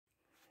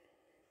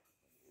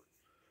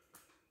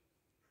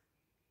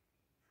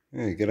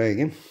Yeah, g'day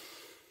again.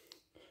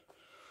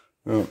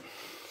 Well,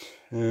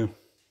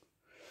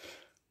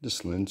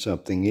 just learned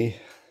something here.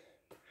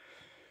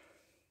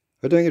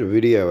 I don't get a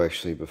video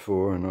actually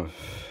before, and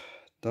I've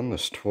done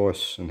this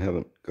twice and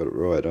haven't got it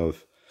right. I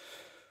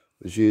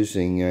was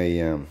using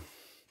a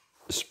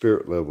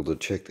spirit level to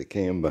check the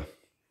camber,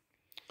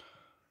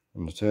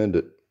 and I turned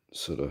it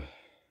sort of.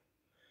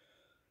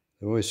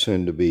 They always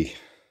seem to be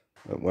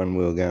like one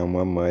wheel going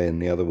one way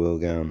and the other wheel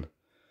going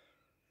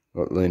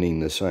like leaning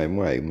the same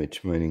way,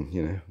 which meaning,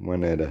 you know,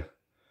 one had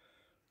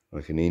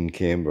like an in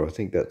camber. I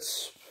think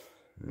that's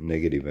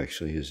negative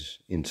actually, is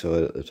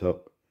inside at the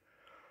top,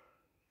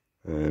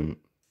 and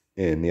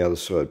yeah, and the other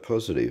side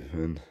positive.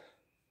 And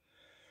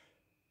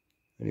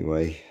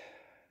anyway,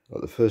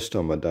 like the first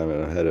time I done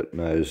it, I had it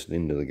nosed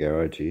into the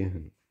garage here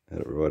and had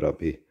it right up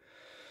here.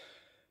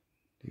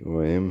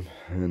 Here I am.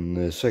 And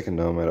the second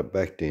time I had it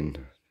backed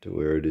in to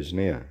where it is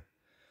now,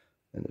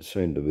 and it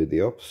seemed to be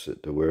the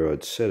opposite to where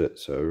I'd set it,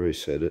 so I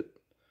reset it,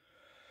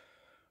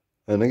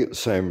 and I get the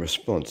same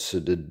response.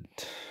 It did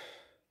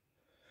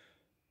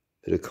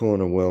a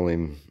corner well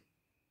in,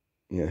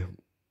 you know,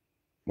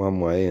 one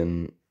way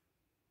and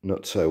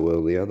not so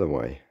well the other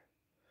way,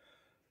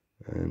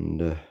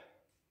 and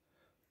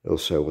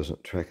also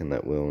wasn't tracking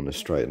that well in a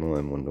straight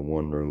line, wanted to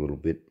wander a little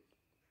bit.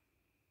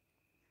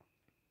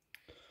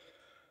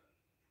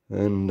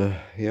 And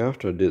yeah,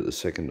 after I did it the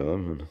second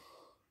time, and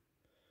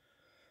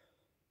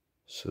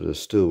sort of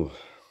still,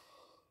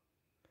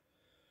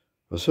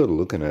 I was sort of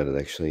looking at it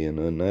actually, and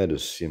I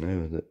noticed, you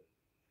know, that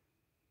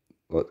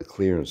like the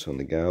clearance on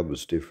the guard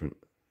was different.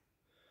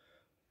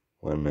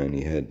 One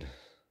only had,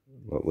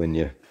 like when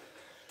you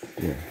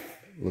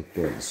look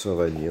down the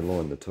side and you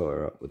line the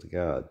tyre up with the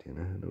guard, you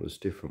know, and it was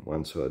different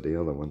one side,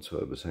 the other one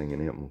side was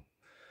hanging out more.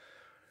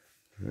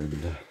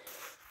 And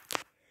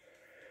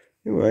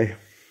anyway,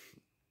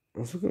 I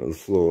was looking at the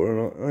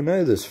floor, and I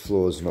know this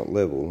floor is not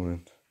level,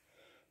 and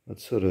I'd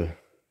sort of,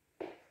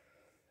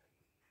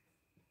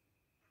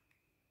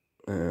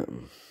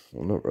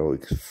 well, not really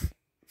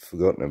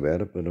forgotten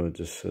about it, but I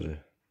just sort of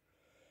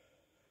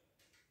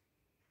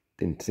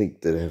didn't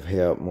think that of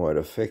how it might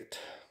affect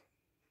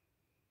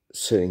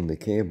setting the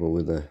camber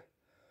with a,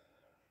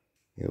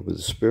 you know, with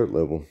the spirit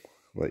level.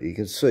 Like you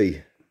can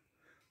see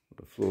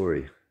the floor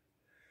here.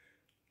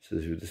 So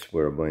this is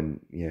where I've been,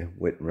 you know,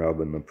 wet and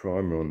rubbing the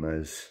primer on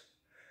those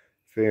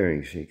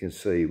fairings. You can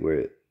see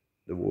where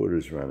the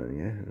water's running,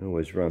 yeah? It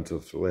always runs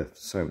off the left,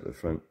 same at the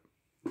front.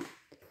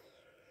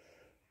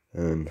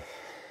 And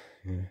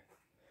yeah,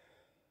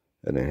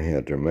 I don't know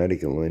how dramatic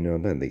it'll be. I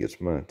don't think it's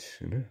much,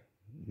 you know,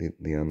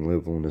 the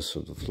unlevelness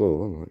of the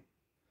floor. Like,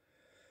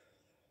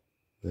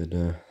 but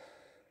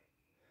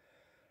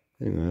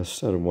anyway, I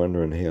started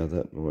wondering how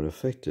that might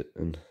affect it,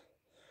 and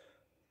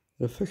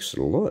it affects it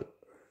a lot.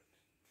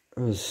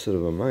 I was sort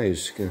of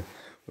amazed.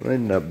 What I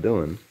ended up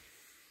doing,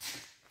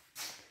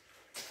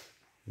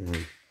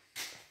 I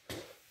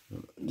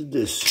did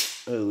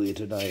this earlier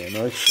today, and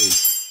I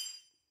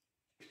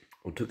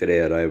took it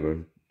out over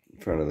in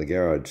front of the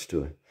garage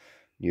to a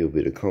new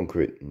bit of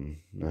concrete, and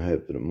I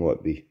hope that it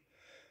might be a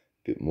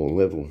bit more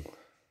level.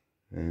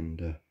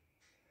 And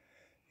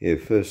yeah,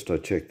 first I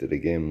checked it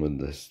again with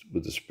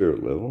the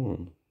spirit level,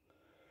 and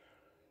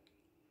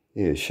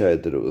yeah, it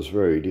showed that it was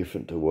very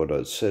different to what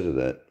I'd set it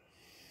at.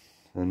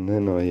 And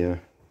then I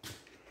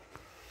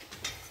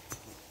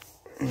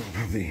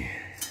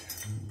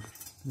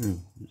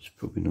it's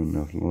probably not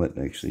enough light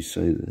to actually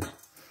see this.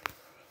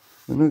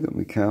 Then I got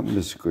my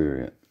carpenter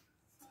square out.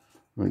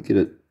 I get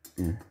it,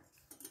 yeah,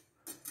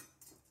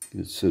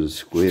 get it sort of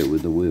square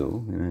with the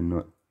wheel, you know,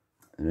 not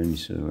at any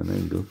sort of an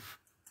angle.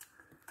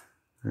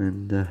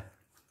 And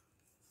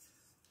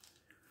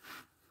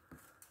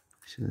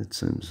so that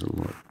seems a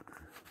lot.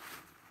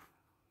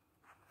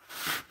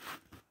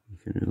 You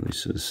can really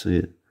sort of see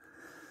it.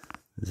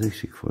 There's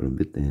actually quite a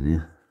bit there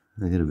now.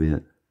 I got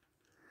about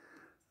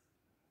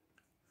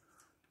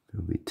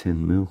probably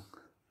 10 mil.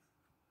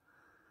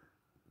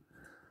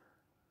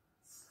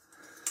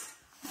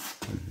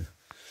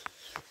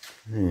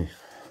 Yeah.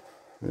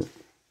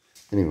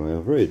 Anyway,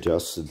 I've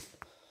readjusted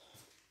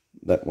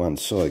that one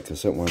side,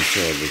 because that one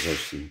side was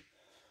actually,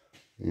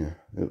 yeah,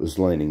 it was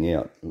leaning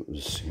out. It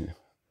was, you know,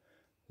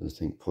 I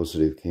think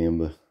positive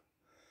camber.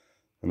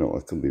 I know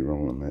I could be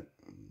wrong on that,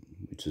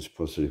 which is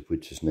positive,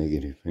 which is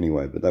negative.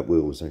 Anyway, but that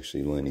wheel was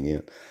actually leaning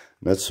out.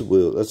 And that's the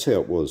wheel, that's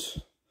how it was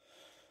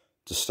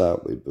to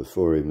start with,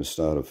 before I even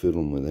started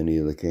fiddling with any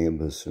of the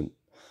cambers. And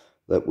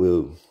that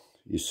wheel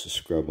used to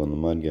scrub on the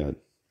mudguard,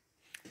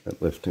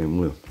 that left-hand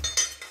wheel.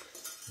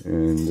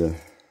 And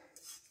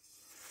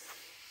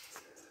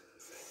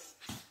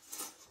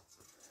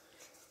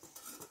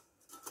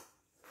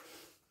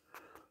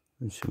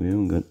actually, we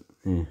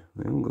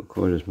haven't got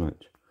quite as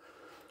much.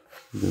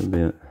 We've got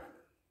about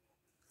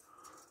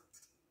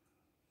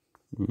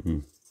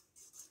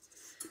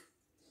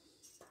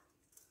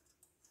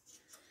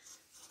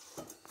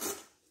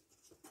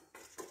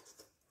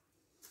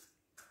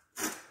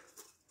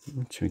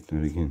I'll check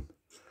that again.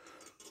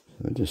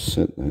 So I just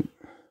set that.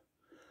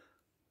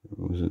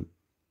 What was it?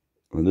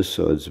 Well, this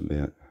side's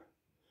about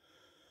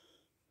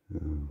 3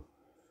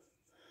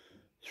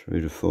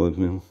 to 5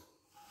 mil.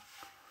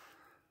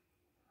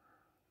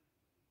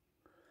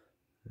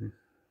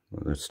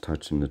 Well, that's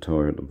touching the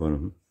tyre at the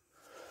bottom.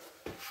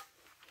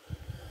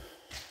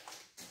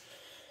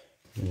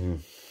 Yeah.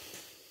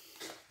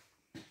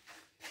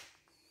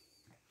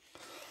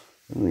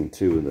 I think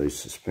too with these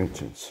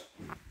suspensions,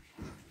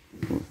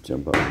 I'll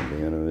jump up and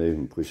down and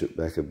even push it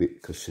back a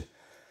bit, because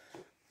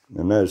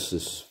I noticed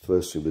this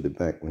firstly with the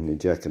back, when you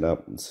jack it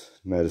up,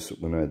 notice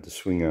it when I had the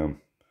swing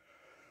arm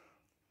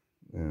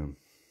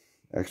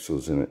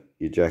axles in it,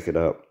 you jack it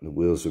up, the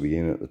wheels will be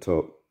in at the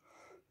top,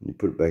 and you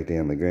put it back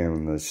down the ground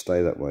and they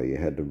stay that way. You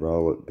had to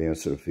roll it,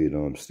 bounce it a few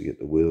times to get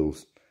the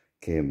wheels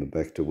camber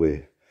back to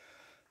where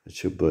it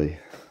should be.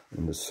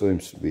 And it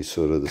seems to be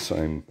sort of the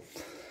same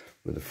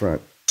with the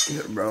front. You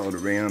got to roll it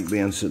around,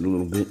 bounce it a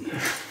little bit.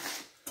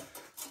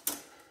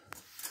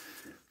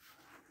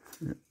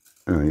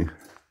 Oh yeah,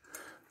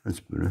 that's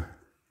better.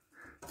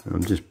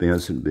 I'm just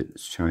bouncing a bit,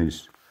 it's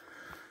changed.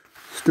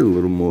 Still a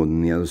little more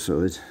than the other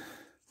side.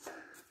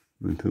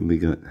 What have we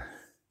got?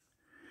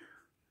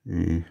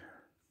 Yeah.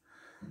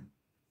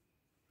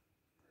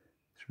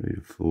 3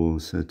 to 4,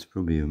 so it's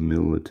probably a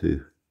mil or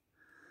two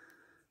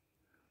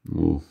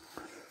more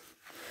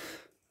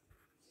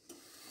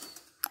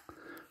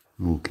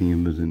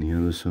camber than the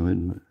other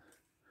side. But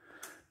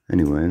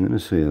anyway, I'm going to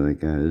see how that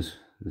goes.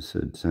 As I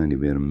said, it's only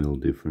about a mil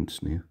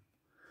difference now.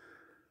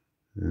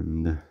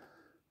 And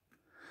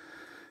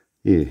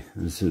yeah,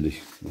 as I said,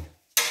 it's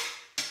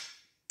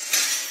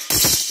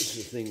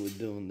the thing with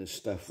doing this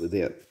stuff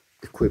without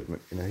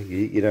equipment. You know,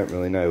 you don't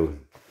really know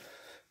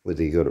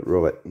whether you got it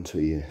right until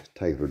you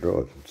take it for a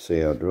drive and see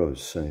how it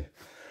drives. So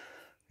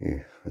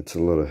yeah, it's a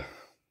lot of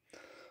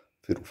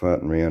fiddle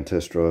farting around,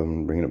 test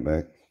driving, bringing it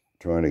back,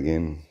 trying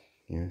again,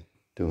 you know,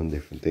 doing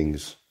different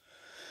things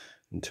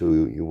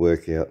until you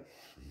work out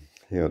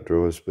how it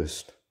drives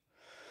best.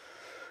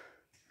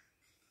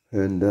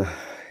 And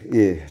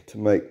yeah, to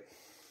make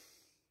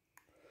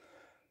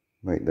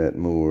that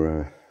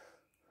more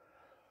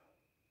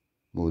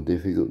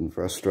difficult and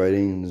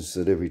frustrating is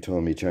that every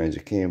time you change a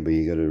camber,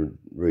 you got to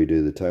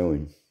redo the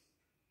towing,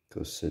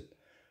 because it,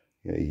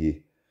 you know,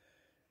 you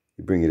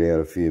bring it out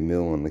a few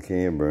mil on the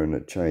camber and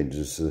it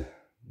changes the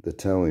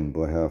towing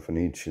by half an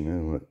inch. You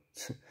know, like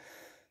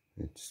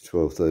it's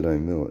 12,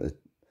 13 mil.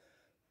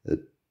 It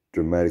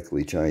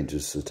dramatically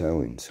changes the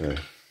towing. So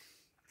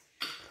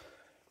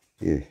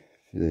yeah,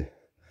 if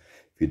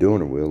you're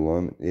doing a wheel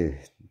alignment, yeah,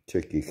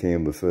 check your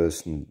camber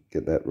first and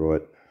get that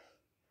right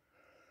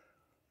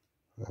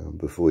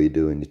before you're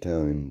doing your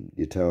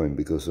towing,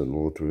 because it'll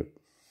alter it.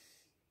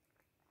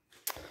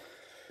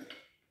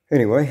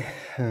 Anyway,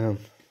 I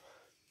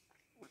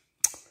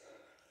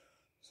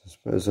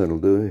suppose that'll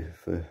do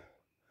for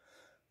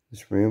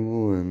this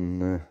ramble.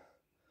 And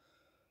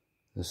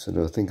I said,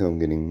 I think I'm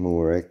getting a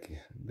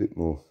bit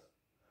more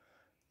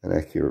an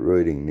accurate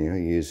reading now,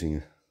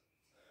 using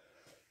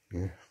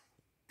a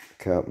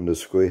carpenter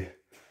square,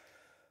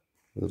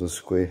 little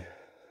square.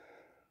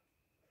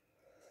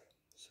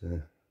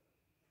 So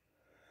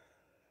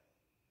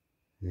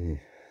yeah,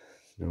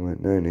 so I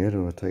won't know now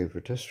till I take it for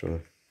a test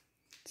drive,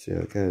 see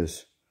how it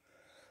goes.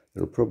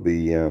 It'll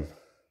probably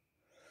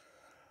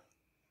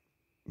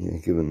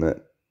given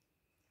that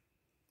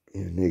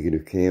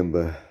negative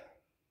camber,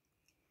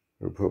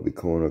 it'll probably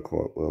corner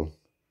quite well.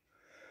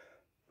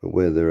 But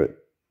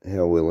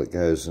how well it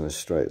goes in a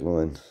straight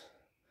line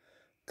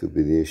could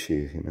be the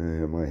issue. You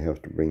know, I may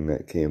have to bring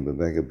that camber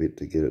back a bit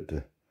to get it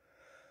to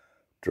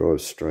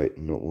drive straight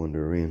and not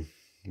wander around.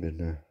 But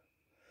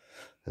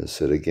as I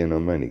said again,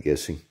 I'm only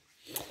guessing.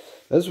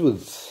 As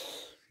with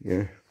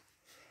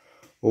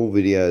all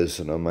videos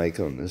that I make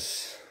on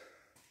this,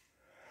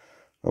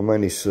 I'm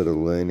only sort of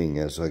learning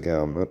as I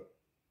go. I'm not,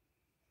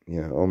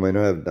 I mean,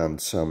 I have done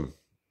some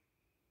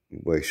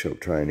workshop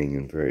training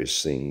and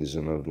various things,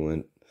 and I've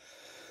learnt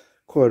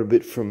quite a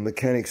bit from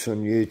mechanics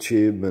on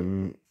YouTube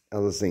and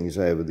other things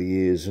over the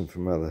years, and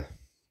from other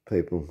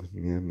people,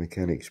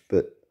 mechanics.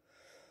 But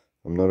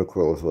I'm not a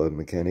qualified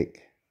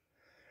mechanic,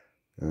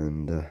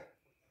 and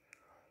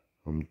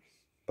I'm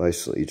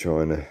basically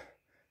trying to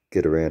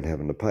get around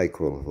having to pay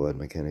qualified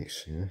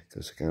mechanics,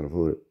 because I can't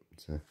afford it.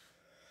 So,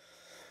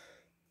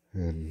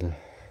 and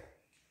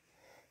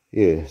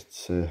yeah,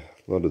 it's a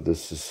lot of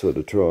this is sort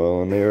of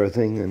trial and error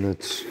thing, and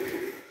it's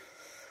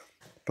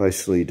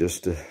basically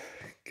just to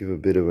give a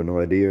bit of an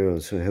idea or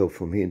some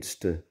helpful hints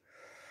to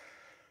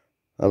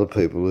other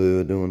people who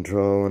are doing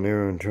trial and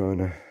error and trying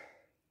to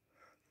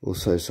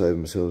also save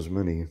themselves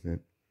money. But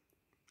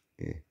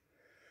yeah,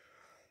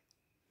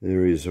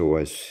 there is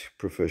always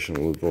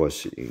professional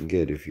advice that you can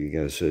get if you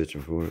go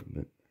searching for it,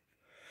 but it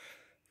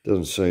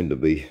doesn't seem to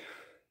be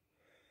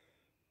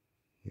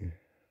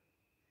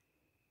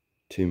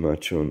too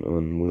much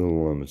on wheel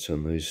alignments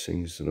on these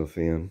things that I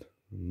found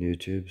on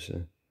YouTube.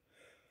 So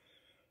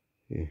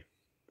yeah,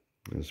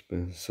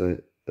 so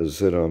as I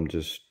said, I'm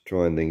just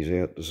trying things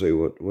out to see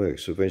what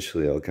works.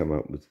 Eventually I'll come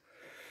up with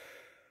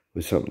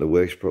something that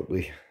works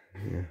properly.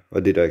 I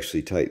did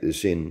actually take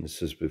this in.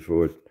 This is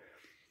before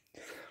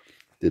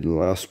did the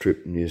last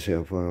trip in New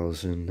South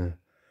Wales and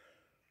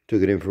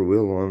took it in for a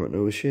wheel alignment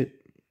and it was shit.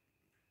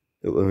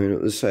 I mean,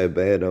 it was so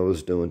bad I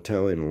was doing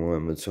towing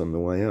alignments on the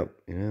way up,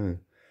 you know,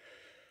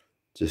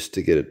 just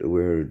to get it to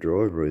where it would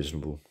drive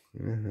reasonable,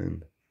 you know,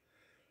 and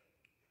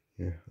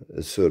yeah,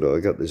 it's sort of, I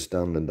got this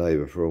done the day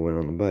before I went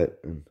on the boat,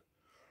 and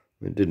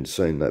it didn't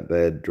seem that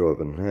bad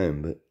driving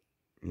home, but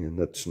you know,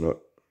 that's not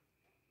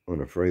on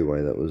a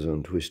freeway, that was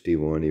on twisty,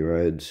 windy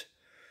roads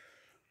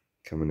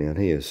coming out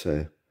here,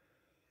 so,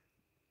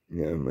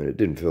 yeah, I mean, it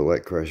didn't feel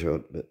that crash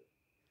hot, but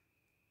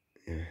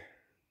yeah,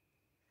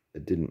 I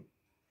didn't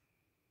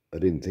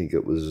think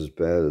it was as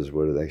bad as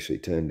what it actually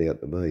turned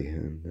out to be,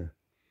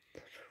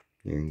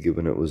 and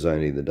given it was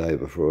only the day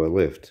before I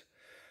left,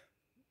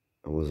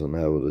 I wasn't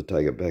able to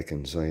take it back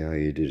and say, oh,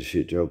 you did a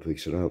shit job,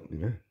 fix it up, you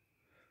know.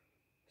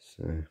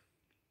 So,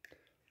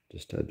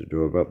 just had to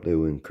drive up there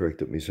and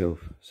correct it myself.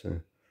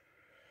 So,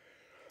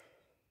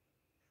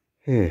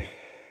 yeah.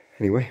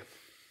 Anyway,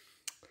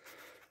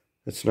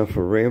 that's enough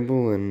for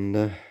ramble, and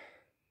I'm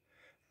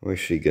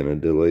actually going to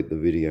delete the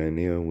video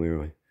now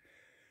where I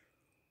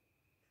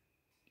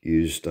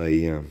used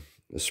a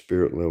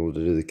spirit level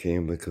to do the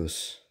camber,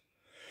 because,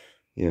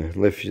 you know,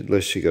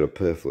 unless you got a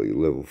perfectly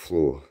level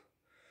floor,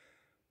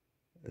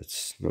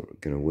 it's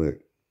not going to work,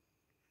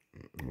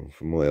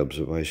 from my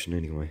observation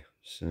anyway.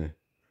 So,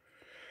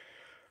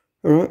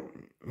 alright,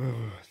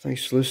 well,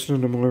 thanks for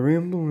listening to my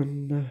ramble,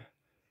 and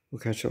we'll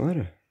catch you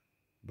later.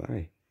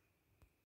 Bye.